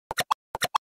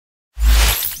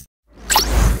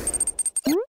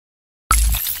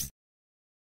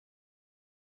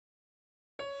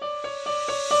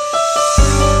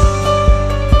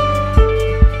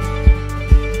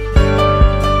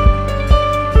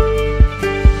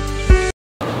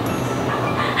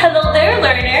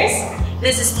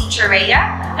This is Teacher Rhea,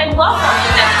 and welcome to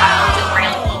the Peacock and The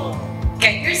Crane.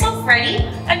 Get yourself ready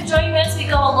and join me as we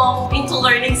go along into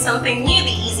learning something new the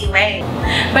easy way.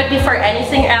 But before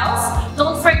anything else,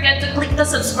 don't forget to click the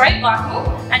subscribe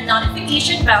button and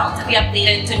notification bell to be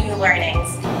updated to new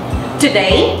learnings.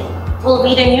 Today, we'll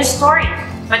read a new story.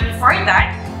 But before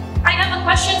that, I have a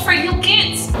question for you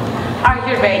kids. Are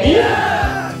you ready?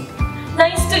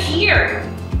 Nice to hear.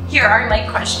 Here are my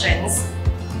questions.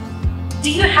 Do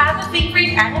you have a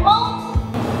favorite animal?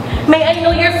 May I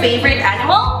know your favorite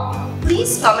animal?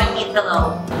 Please comment it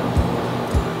below.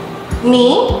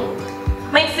 Me?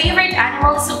 My favorite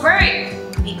animal is a bird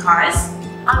because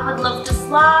I would love to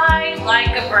fly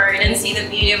like a bird and see the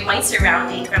beauty of my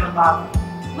surrounding from above.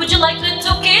 Would you like that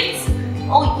too, kids?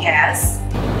 Oh yes.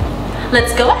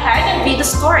 Let's go ahead and read the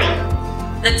story.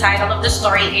 The title of the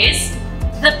story is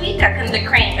The Peacock and the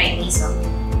Crane by Aesop.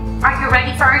 Are you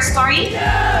ready for our story?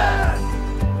 Yeah!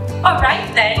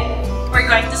 Alright then, we're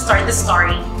going to start the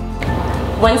story.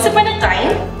 Once upon a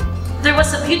time, there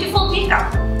was a beautiful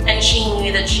peacock, and she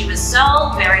knew that she was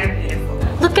so very beautiful.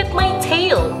 Look at my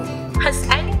tail! Has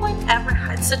anyone ever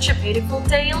had such a beautiful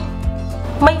tail?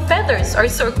 My feathers are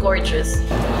so gorgeous.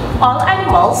 All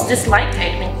animals dislike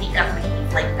it when peacock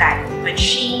behaved like that, but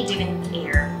she didn't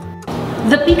care.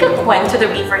 The peacock went to the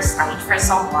riverside for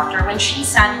some water when she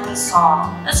suddenly saw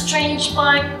a strange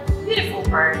but beautiful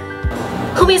bird.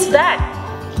 Who is that?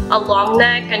 A long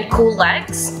neck and cool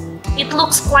legs? It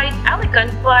looks quite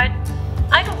elegant, but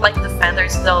I don't like the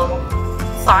feathers though,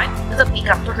 thought the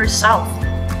peacock to herself.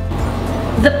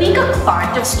 The peacock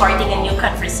thought of starting a new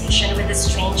conversation with the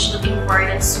strange-looking bird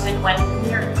and soon went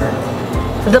near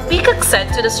her. The peacock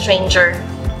said to the stranger,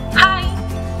 "Hi,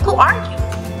 who are you?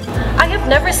 I have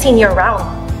never seen you around."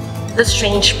 The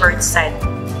strange bird said,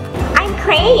 I'm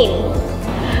Crane.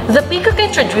 The peacock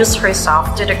introduced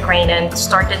herself to the crane and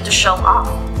started to show off.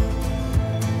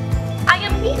 I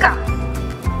am Peacock.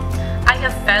 I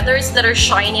have feathers that are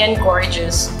shiny and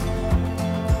gorgeous.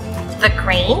 The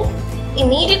crane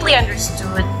immediately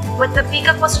understood what the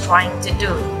peacock was trying to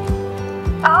do.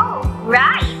 Oh,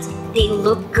 right. They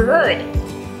look good,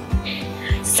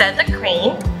 said the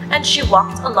crane, and she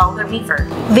walked along the river.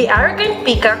 The arrogant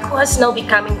peacock, who was now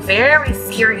becoming very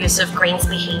furious of Crane's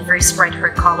behavior, spread her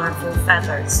colorful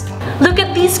feathers. Look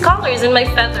at these colors in my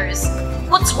feathers.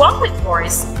 What's wrong with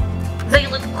yours? They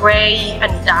look gray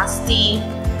and dusty,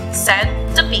 said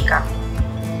the peacock.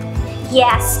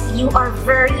 Yes, you are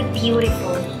very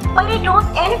beautiful, but I don't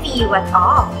envy you at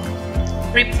all,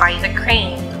 replied the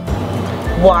crane.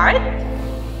 What?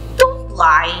 Don't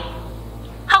lie.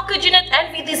 How could you not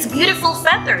envy these beautiful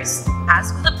feathers?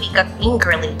 Asked the peacock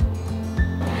angrily.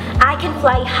 I can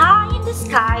fly high in the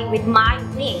sky with my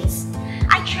wings.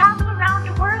 I travel around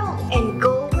the world and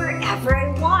go wherever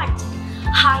I want,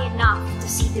 high enough to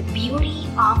see the beauty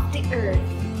of the earth.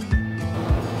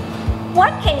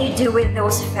 What can you do with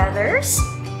those feathers?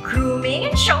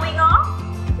 Grooming and showing off?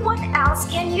 What else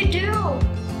can you do?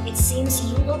 It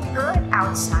seems you look good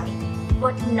outside,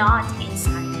 but not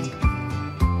inside,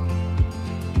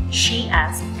 she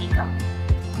asked Peacock.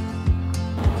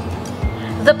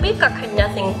 The peacock had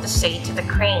nothing to say to the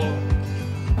crane.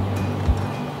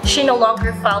 She no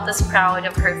longer felt as proud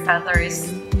of her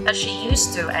feathers as she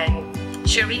used to, and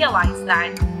she realized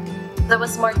that there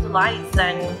was more to life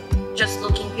than just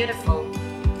looking beautiful.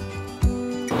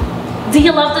 Do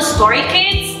you love the story,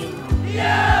 kids?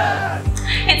 Yes!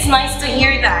 It's nice to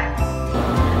hear that.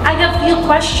 I have a few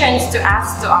questions to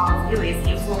ask to all of you if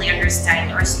you fully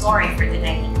understand our story for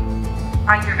today.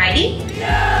 Are you ready?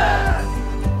 Yes!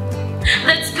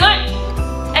 That's good!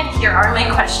 And here are my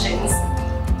questions.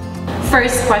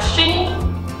 First question,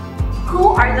 who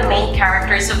are the main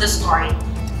characters of the story?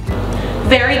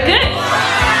 Very good!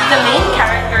 The main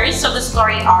characters of the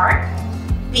story are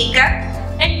Peacock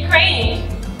and Crane.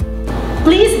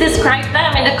 Please describe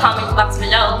them in the comment box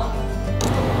below.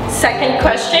 Second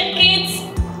question, kids.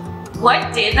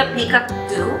 What did the peacock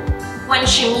do when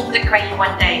she met the crane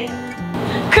one day?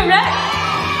 Correct!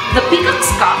 The peacock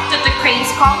scoffed at the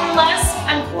crane's colorless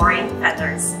and boring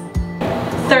feathers.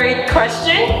 Third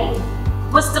question.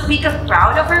 Was the peacock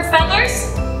proud of her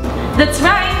feathers? That's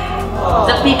right!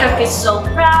 The peacock is so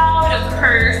proud of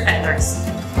her feathers.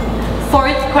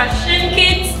 Fourth question,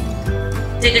 kids.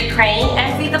 Did the crane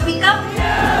envy the peacock?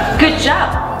 Good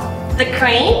job! The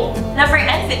crane never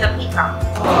envied the peacock.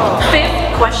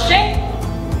 Fifth question.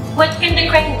 What can the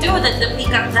crane do that the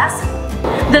peacock doesn't?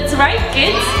 That's right,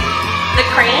 kids! The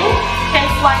crane can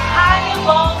fly high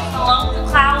along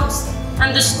the clouds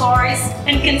and the stars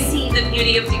and can see the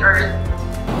beauty of the earth.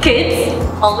 Kids,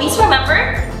 always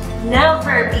remember,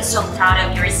 never be so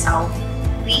proud of yourself.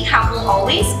 Be humble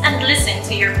always and listen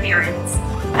to your parents.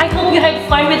 I hope you had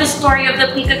fun with the story of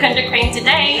the Peacock and the Crane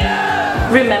today.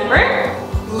 Remember,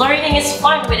 learning is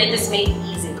fun when it is made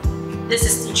easy. This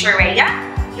is Teacher Rhea,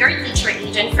 your teacher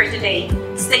agent for today.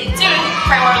 Stay tuned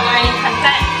for more learning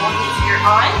content only here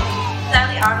on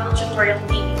Daily Oral Tutorial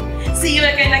TV. See you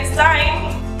again next time!